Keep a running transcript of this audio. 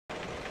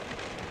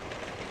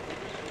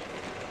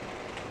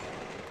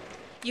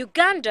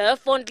Uganda,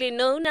 fondly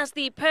known as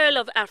the Pearl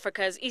of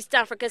Africa, is East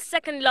Africa's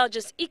second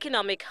largest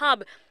economic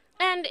hub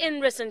and in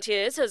recent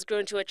years has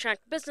grown to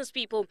attract business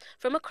people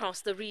from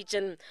across the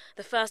region.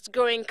 The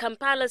fast-growing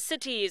Kampala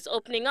city is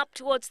opening up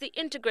towards the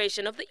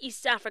integration of the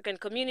East African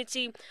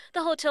community.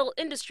 The hotel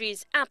industry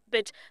is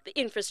upbeat, the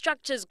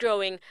infrastructure is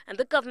growing, and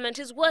the government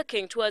is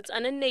working towards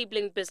an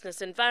enabling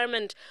business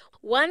environment,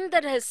 one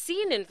that has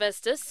seen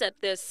investors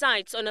set their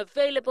sights on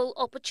available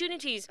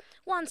opportunities.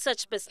 One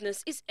such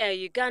business is Air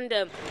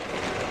Uganda.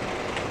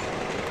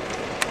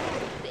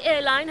 The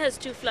airline has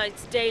 2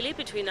 flights daily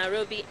between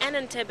Nairobi and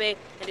Entebbe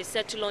and is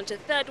set to launch a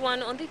third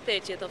one on the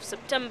 30th of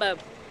September.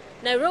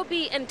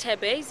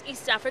 Nairobi-Entebbe is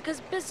East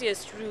Africa's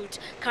busiest route,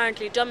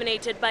 currently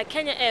dominated by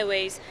Kenya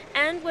Airways,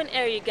 and when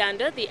Air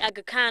Uganda, the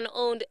Aga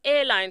Khan-owned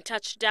airline,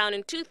 touched down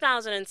in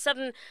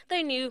 2007,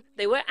 they knew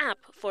they were up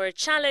for a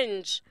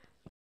challenge.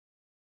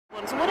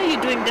 So what are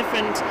you doing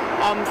different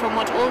from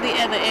what all the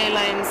other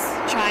airlines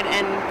tried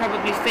and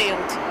probably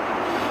failed?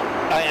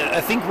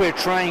 I think we're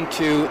trying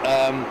to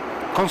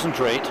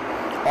concentrate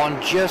on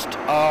just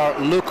our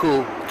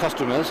local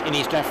customers in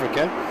East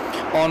Africa,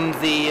 on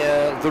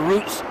the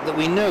routes that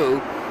we know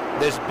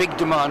there's big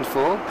demand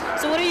for.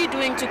 So what are you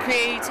doing to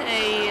create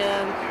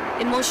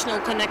a emotional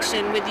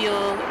connection with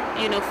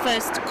your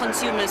first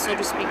consumers, so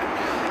to speak?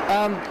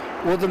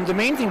 Well, the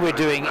main thing we're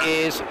doing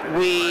is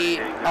we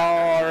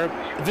are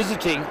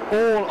visiting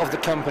all of the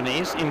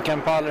companies in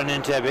Kampala and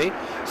Entebbe.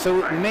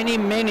 So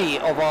many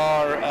of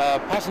our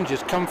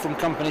passengers come from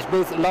companies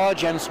both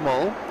large and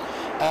small.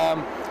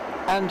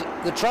 And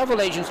the travel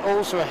agents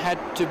also had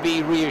to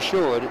be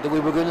reassured that we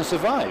were going to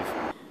survive.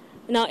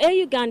 Now, Air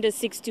Uganda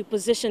seeks to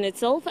position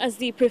itself as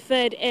the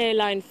preferred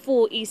airline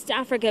for East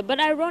Africa, but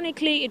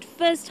ironically, it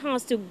first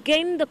has to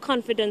gain the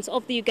confidence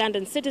of the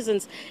Ugandan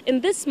citizens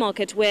in this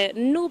market where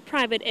no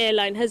private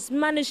airline has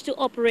managed to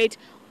operate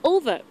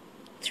over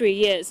 3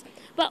 years.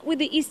 But with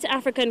the East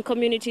African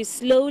community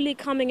slowly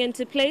coming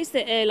into place,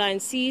 the airline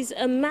sees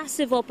a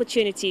massive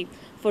opportunity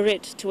for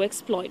it to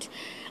exploit.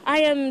 I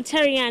am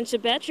Terryanne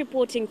Chebet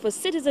reporting for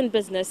Citizen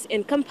Business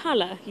in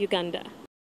Kampala, Uganda.